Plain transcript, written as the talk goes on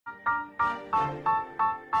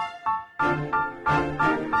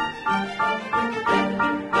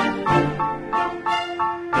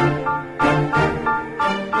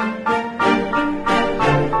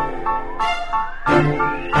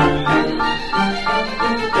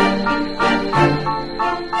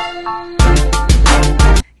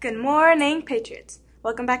Good morning, Patriots.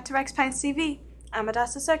 Welcome back to RPTV. I'm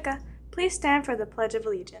Adasa Circa. Please stand for the Pledge of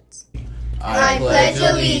Allegiance. I pledge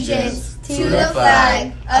allegiance to the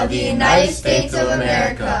flag of the United States of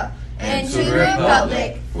America and to the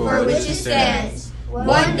republic for which it stands,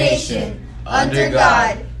 one nation, under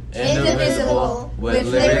God, indivisible, with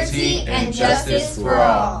liberty and justice for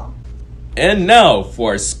all. And now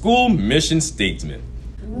for our school mission statement.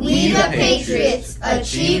 We the Patriots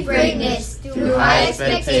achieve greatness through high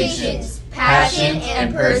expectations, passion,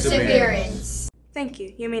 and perseverance. Thank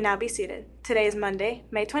you. You may now be seated. Today is Monday,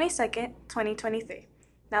 May 22nd, 2023.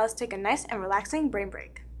 Now let's take a nice and relaxing brain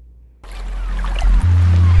break.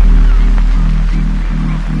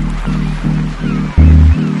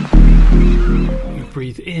 You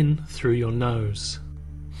breathe in through your nose.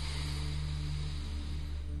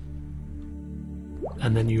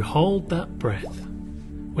 And then you hold that breath.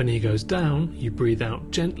 When he goes down, you breathe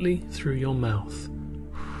out gently through your mouth.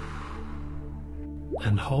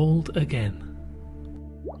 And hold again.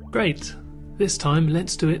 Great. This time,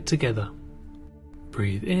 let's do it together.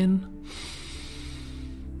 Breathe in.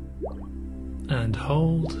 And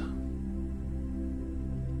hold.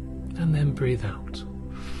 And then breathe out.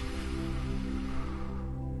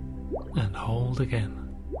 And hold again.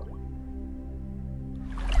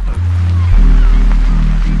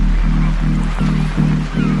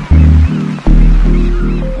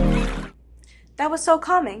 That was so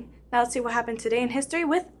calming. Now let's see what happened today in history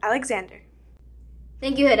with Alexander.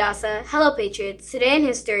 Thank you, Hadassah. Hello, Patriots. Today in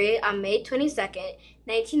history, on May 22nd,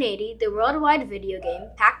 1980, the worldwide video game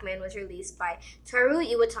Pac-Man was released by Toru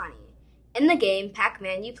Iwatani. In the game,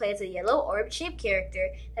 Pac-Man, you play as a yellow orb-shaped character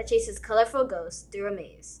that chases colorful ghosts through a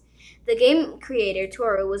maze. The game creator,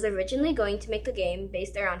 Toru, was originally going to make the game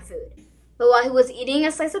based around food. But while he was eating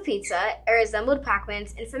a slice of pizza, it resembled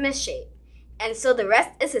Pac-Man's infamous shape. And so the rest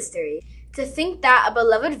is history. To think that a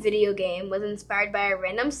beloved video game was inspired by a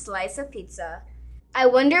random slice of pizza. I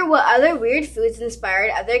wonder what other weird foods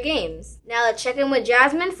inspired other games. Now let's check in with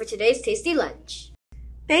Jasmine for today's tasty lunch.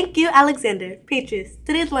 Thank you, Alexander. Patriots,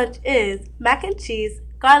 today's lunch is mac and cheese,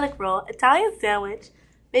 garlic roll, Italian sandwich,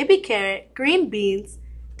 baby carrot, green beans,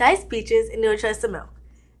 diced peaches, and no choice of milk.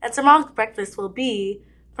 And tomorrow's breakfast will be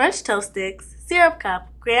French toast sticks, syrup cup,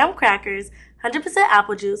 graham crackers, 100%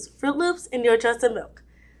 apple juice, Fruit Loops, and your choice of milk.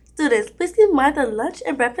 Students, please keep in mind that lunch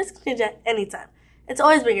and breakfast can change at any time, and to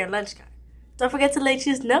always bring your lunch card. Don't forget to let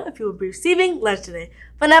teachers know if you will be receiving lunch today.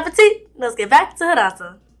 Bon appetit! Let's get back to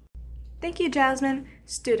Hadassah. Thank you, Jasmine.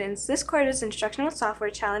 Students, this quarter's instructional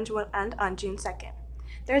software challenge will end on June 2nd.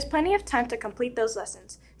 There is plenty of time to complete those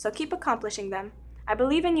lessons, so keep accomplishing them. I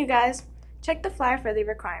believe in you guys. Check the flyer for the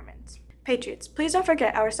requirements. Patriots, please don't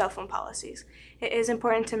forget our cell phone policies. It is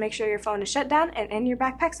important to make sure your phone is shut down and in your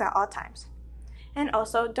backpacks at all times. And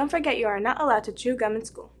also, don't forget you are not allowed to chew gum in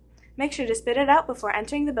school. Make sure to spit it out before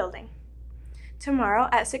entering the building. Tomorrow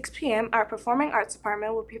at 6 p.m., our Performing Arts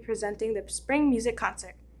Department will be presenting the Spring Music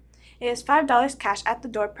Concert. It is $5 cash at the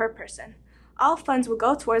door per person. All funds will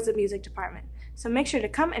go towards the music department, so make sure to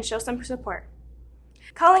come and show some support.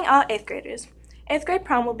 Calling all 8th graders. 8th grade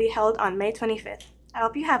prom will be held on May 25th. I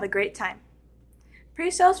hope you have a great time.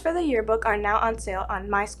 Pre-sales for the yearbook are now on sale on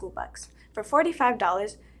My School Bucks for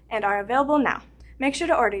 $45 and are available now. Make sure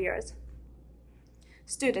to order yours.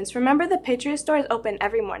 Students, remember the Patriot Store is open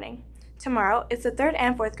every morning. Tomorrow, it's the 3rd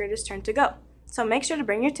and 4th graders' turn to go, so make sure to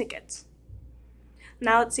bring your tickets.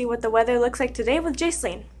 Now let's see what the weather looks like today with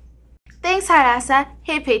Jaceline. Thanks, Hadassah.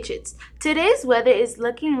 Hey, Patriots. Today's weather is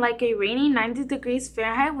looking like a rainy 90 degrees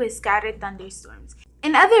Fahrenheit with scattered thunderstorms.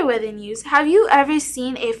 In other weather news, have you ever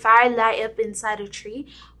seen a fire light up inside a tree?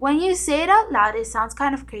 When you say it out loud, it sounds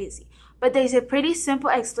kind of crazy, but there's a pretty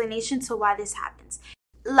simple explanation to why this happens.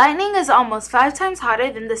 Lightning is almost 5 times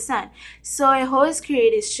hotter than the sun, so a hole is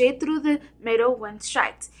created straight through the middle when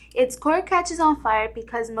struck. Its core catches on fire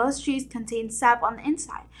because most trees contain sap on the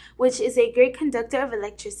inside, which is a great conductor of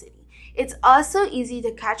electricity. It's also easy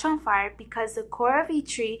to catch on fire because the core of a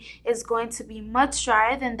tree is going to be much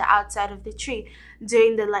drier than the outside of the tree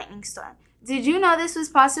during the lightning storm. Did you know this was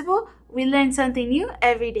possible? We learn something new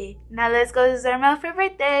every day. Now let's go to Zermel for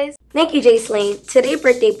birthdays. Thank you, Jaceline. Today's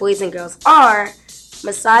birthday boys and girls are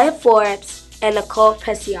Messiah Forbes and Nicole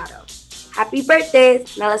Preciado. Happy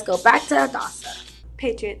birthdays! Now let's go back to Adasa.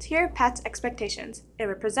 Patriots, here are Pat's expectations. It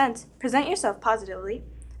represents present yourself positively,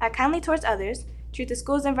 act kindly towards others, treat the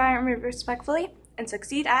school's environment respectfully, and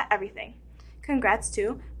succeed at everything. Congrats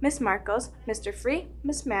to Miss Marcos, Mr. Free,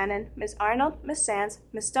 Miss Mannon, Miss Arnold, Miss Sands,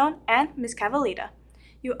 Miss Stone, and Miss Cavalita.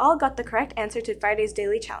 You all got the correct answer to Friday's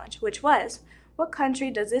daily challenge, which was, what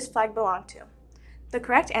country does this flag belong to? The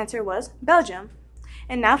correct answer was Belgium.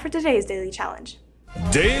 And now for today's daily challenge.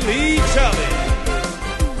 Daily Challenge!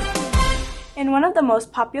 In one of the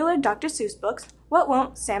most popular Dr. Seuss books, what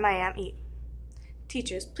won't Sam I Am eat?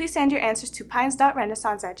 Teachers, please send your answers to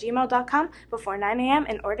pines.renaissance@gmail.com before 9 a.m.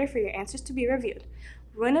 in order for your answers to be reviewed.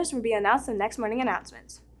 Winners will be announced in the next morning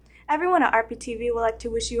announcements. Everyone at RPTV would like to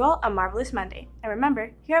wish you all a marvelous Monday. And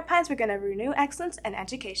remember, here at Pines, we're going to renew excellence in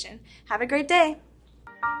education. Have a great day!